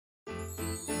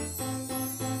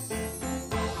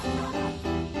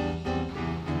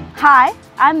Hi,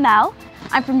 I'm Mel.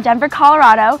 I'm from Denver,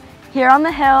 Colorado. Here on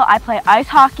the hill, I play ice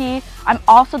hockey. I'm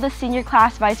also the senior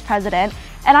class vice president,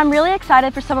 and I'm really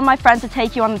excited for some of my friends to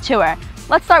take you on the tour.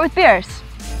 Let's start with beers.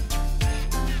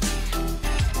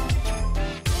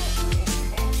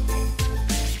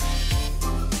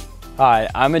 Hi,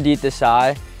 I'm Adit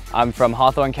Desai. I'm from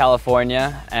Hawthorne,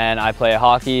 California, and I play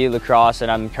hockey, lacrosse,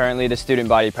 and I'm currently the student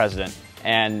body president.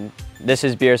 And this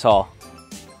is Beers Hall.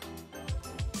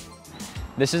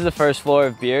 This is the first floor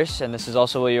of Beers, and this is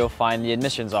also where you'll find the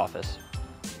admissions office.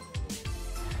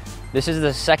 This is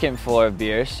the second floor of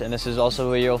Beers, and this is also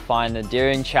where you'll find the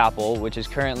Deering Chapel, which is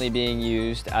currently being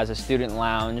used as a student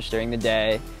lounge during the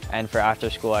day and for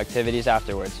after-school activities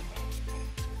afterwards.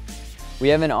 We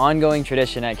have an ongoing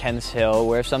tradition at Kent's Hill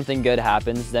where if something good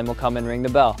happens, then we'll come and ring the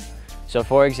bell. So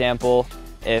for example,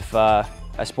 if a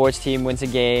sports team wins a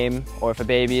game, or if a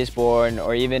baby is born,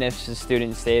 or even if a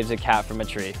student saves a cat from a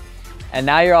tree. And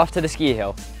now you're off to the ski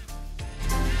hill.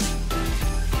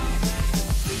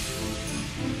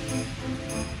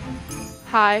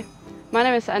 Hi, my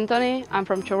name is Anthony. I'm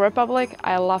from Czech Republic.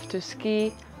 I love to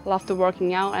ski, love to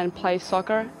working out and play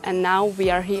soccer, and now we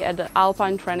are here at the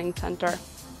Alpine Training Center.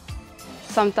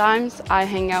 Sometimes I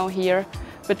hang out here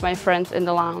with my friends in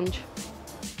the lounge.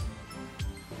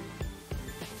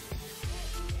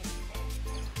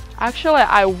 Actually,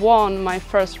 I won my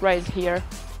first race here.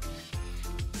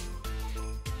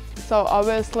 So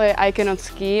obviously I cannot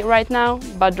ski right now,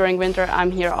 but during winter I'm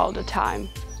here all the time.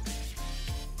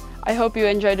 I hope you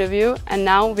enjoy the view, and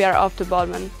now we are off to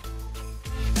Bodmin.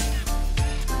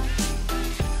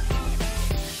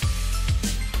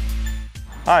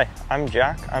 Hi, I'm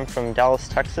Jack. I'm from Dallas,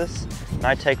 Texas, and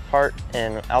I take part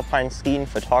in alpine skiing,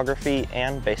 photography,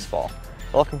 and baseball.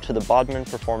 Welcome to the Bodmin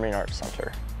Performing Arts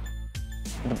Center.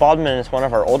 The Bodmin is one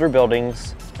of our older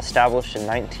buildings, established in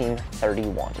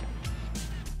 1931.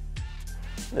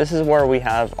 This is where we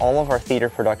have all of our theater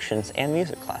productions and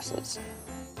music classes.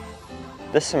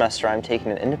 This semester I'm taking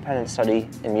an independent study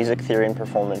in music theory and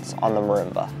performance on the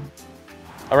marimba.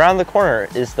 Around the corner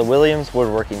is the Williams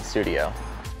Woodworking Studio.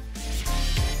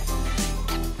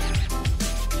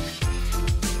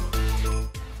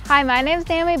 Hi, my name is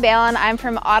Naomi Balin. I'm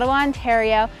from Ottawa,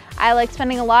 Ontario. I like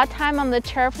spending a lot of time on the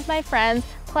turf with my friends,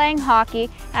 playing hockey,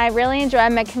 and I really enjoy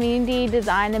my community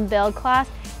design and build class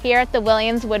here at the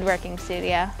Williams Woodworking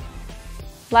Studio.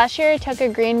 Last year I took a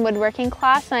green woodworking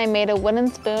class and I made a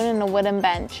wooden spoon and a wooden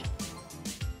bench.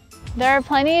 There are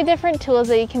plenty of different tools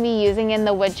that you can be using in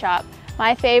the wood shop.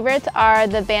 My favorites are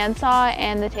the bandsaw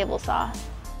and the table saw.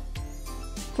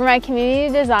 For my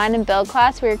community design and build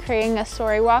class, we are creating a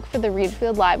story walk for the Reed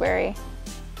Field Library.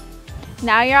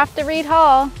 Now you're off to Reed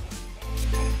Hall.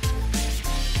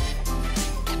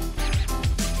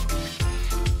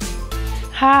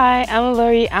 Hi, I'm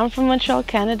Lori. I'm from Montreal,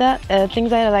 Canada. Things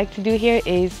that I like to do here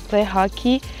is play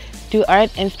hockey, do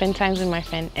art, and spend time with my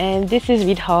friend. And this is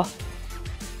Reed Hall.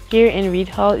 Here in Reed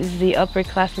Hall is the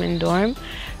upperclassmen dorm.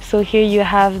 So here you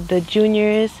have the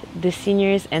juniors, the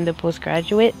seniors, and the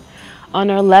postgraduate. On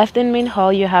our left in main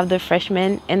hall, you have the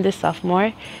freshmen and the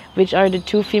sophomore, which are the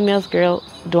two female girl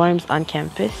dorms on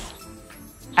campus.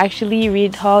 Actually,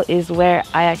 Reed Hall is where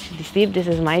I actually sleep. This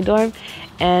is my dorm.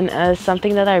 And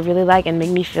something that I really like and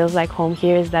make me feel like home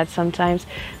here is that sometimes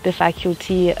the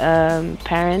faculty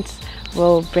parents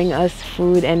will bring us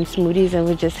food and smoothies, and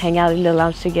we just hang out in the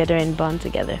lounge together and bond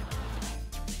together.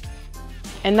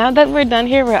 And now that we're done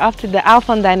here, we're off to the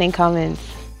Alpine Dining Commons.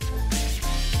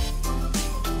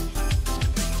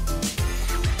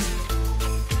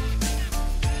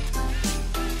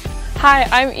 Hi,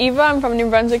 I'm Eva. I'm from New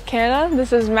Brunswick, Canada.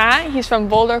 This is Matt. He's from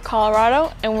Boulder,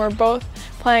 Colorado, and we're both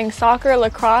playing soccer,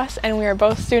 lacrosse, and we are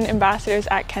both student ambassadors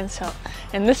at Kent's Hill.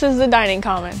 And this is the dining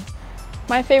common.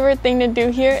 My favorite thing to do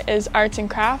here is arts and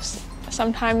crafts.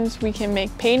 Sometimes we can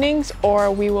make paintings or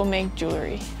we will make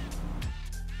jewelry.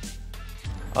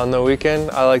 On the weekend,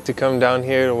 I like to come down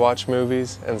here to watch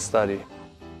movies and study.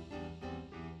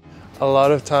 A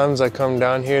lot of times I come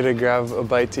down here to grab a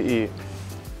bite to eat.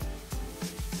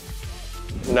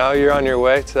 Now you're on your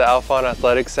way to the Alpine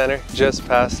Athletic Center, just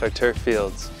past our turf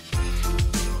fields.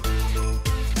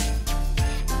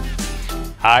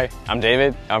 Hi, I'm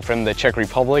David. I'm from the Czech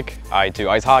Republic. I do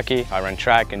ice hockey, I run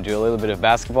track, and do a little bit of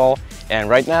basketball.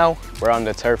 And right now, we're on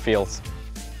the turf fields.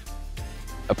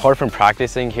 Apart from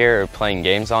practicing here or playing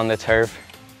games on the turf,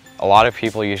 a lot of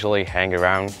people usually hang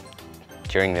around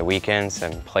during the weekends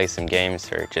and play some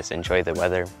games or just enjoy the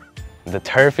weather. The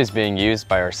turf is being used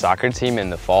by our soccer team in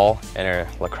the fall, and our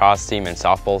lacrosse team and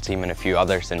softball team and a few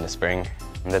others in the spring.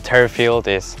 The turf field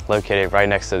is located right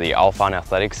next to the Alpine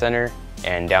Athletic Center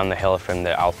and down the hill from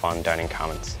the Alpine Dining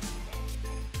Commons.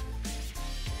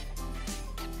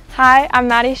 Hi, I'm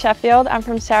Maddie Sheffield. I'm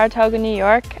from Saratoga, New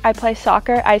York. I play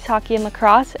soccer, ice hockey, and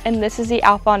lacrosse, and this is the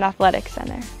Alphon Athletic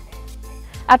Center.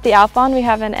 At the Alphon, we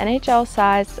have an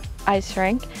NHL-sized ice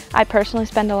rink. I personally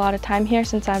spend a lot of time here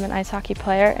since I'm an ice hockey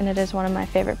player, and it is one of my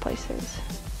favorite places.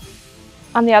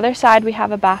 On the other side, we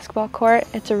have a basketball court.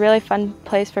 It's a really fun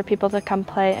place for people to come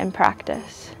play and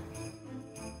practice.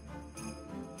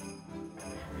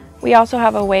 We also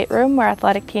have a weight room where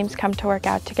athletic teams come to work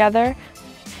out together.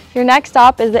 Your next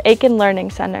stop is the Aiken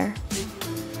Learning Center.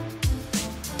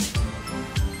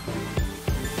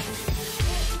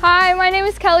 Hi, my name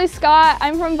is Kelly Scott.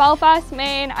 I'm from Belfast,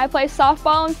 Maine. I play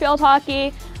softball and field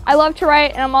hockey. I love to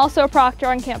write, and I'm also a proctor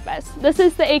on campus. This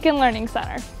is the Aiken Learning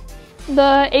Center.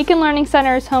 The Aiken Learning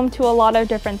Center is home to a lot of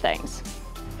different things.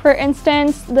 For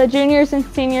instance, the juniors and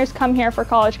seniors come here for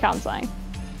college counseling.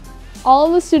 All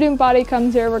of the student body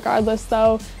comes here regardless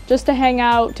though, just to hang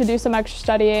out, to do some extra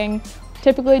studying,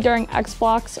 typically during X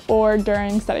blocks or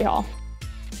during study hall.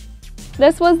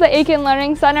 This was the Aiken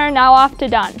Learning Center, now off to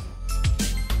Dunn.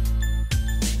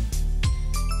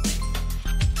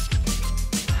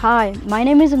 Hi, my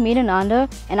name is Amita Nanda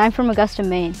and I'm from Augusta,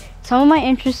 Maine. Some of my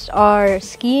interests are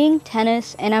skiing,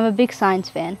 tennis, and I'm a big science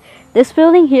fan. This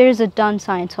building here is a Dunn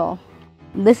Science Hall.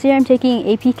 This year I'm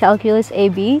taking AP Calculus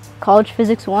AB, College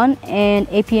Physics 1,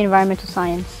 and AP Environmental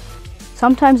Science.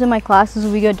 Sometimes in my classes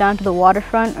we go down to the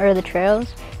waterfront or the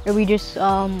trails, or we just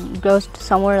go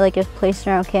somewhere like a place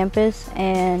around campus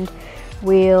and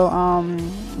we'll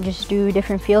just do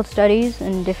different field studies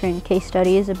and different case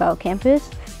studies about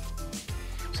campus.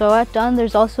 So at Dunn,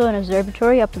 there's also an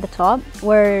observatory up at the top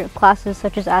where classes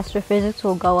such as astrophysics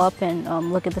will go up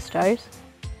and look at the stars.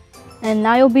 And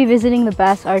now you'll be visiting the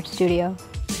Bass Art Studio.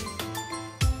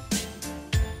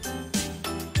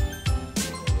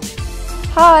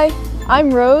 Hi,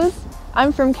 I'm Rose.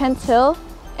 I'm from Kents Hill,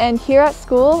 and here at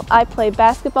school I play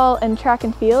basketball and track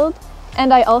and field,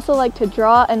 and I also like to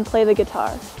draw and play the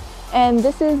guitar. And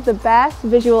this is the Bass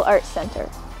Visual Arts Center.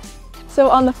 So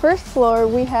on the first floor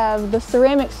we have the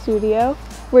ceramic studio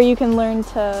where you can learn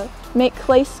to make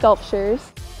clay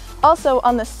sculptures. Also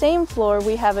on the same floor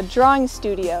we have a drawing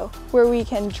studio where we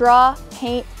can draw,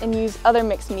 paint, and use other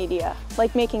mixed media,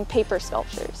 like making paper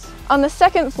sculptures. On the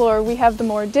second floor we have the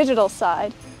more digital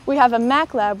side. We have a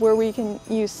Mac lab where we can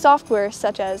use software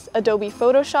such as Adobe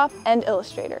Photoshop and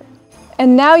Illustrator.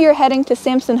 And now you're heading to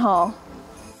Sampson Hall.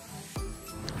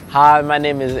 Hi, my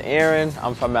name is Aaron.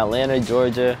 I'm from Atlanta,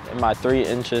 Georgia, and my three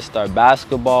interests are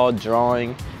basketball,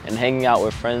 drawing, and hanging out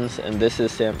with friends, and this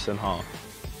is Sampson Hall.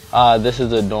 This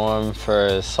is a dorm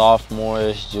for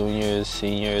sophomores, juniors,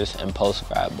 seniors, and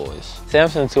post-grad boys.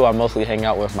 Sampson too, I mostly hang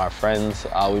out with my friends.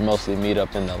 We mostly meet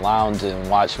up in the lounge and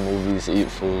watch movies, eat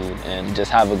food, and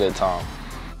just have a good time.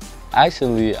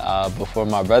 Actually, before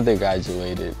my brother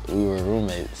graduated, we were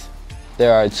roommates.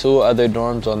 There are two other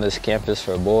dorms on this campus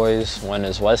for boys. One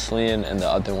is Wesleyan and the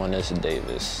other one is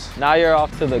Davis. Now you're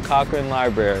off to the Cochran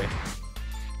Library.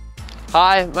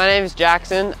 Hi, my name is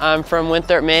Jackson. I'm from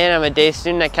Winthrop, Maine. I'm a day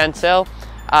student at Kents Hill.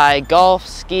 I golf,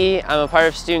 ski, I'm a part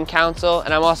of student council,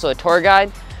 and I'm also a tour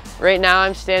guide. Right now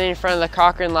I'm standing in front of the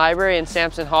Cochran Library in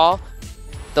Sampson Hall.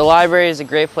 The library is a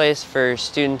great place for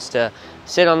students to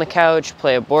sit on the couch,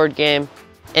 play a board game.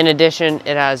 In addition,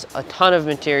 it has a ton of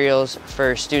materials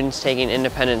for students taking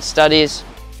independent studies.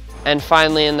 And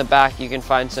finally, in the back, you can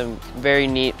find some very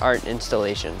neat art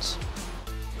installations.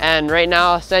 And right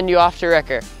now, I'll send you off to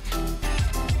Ricker.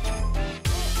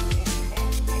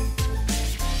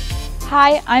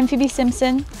 Hi, I'm Phoebe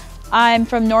Simpson. I'm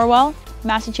from Norwell,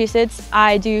 Massachusetts.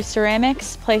 I do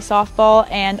ceramics, play softball,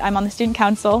 and I'm on the student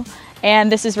council.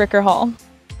 And this is Ricker Hall.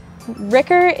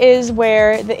 Ricker is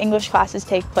where the English classes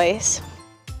take place.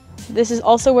 This is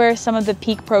also where some of the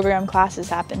peak program classes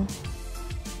happen.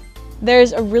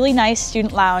 There's a really nice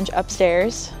student lounge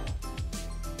upstairs.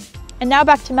 And now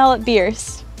back to Mel at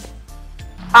Bierce.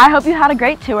 I hope you had a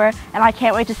great tour, and I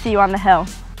can't wait to see you on the Hill.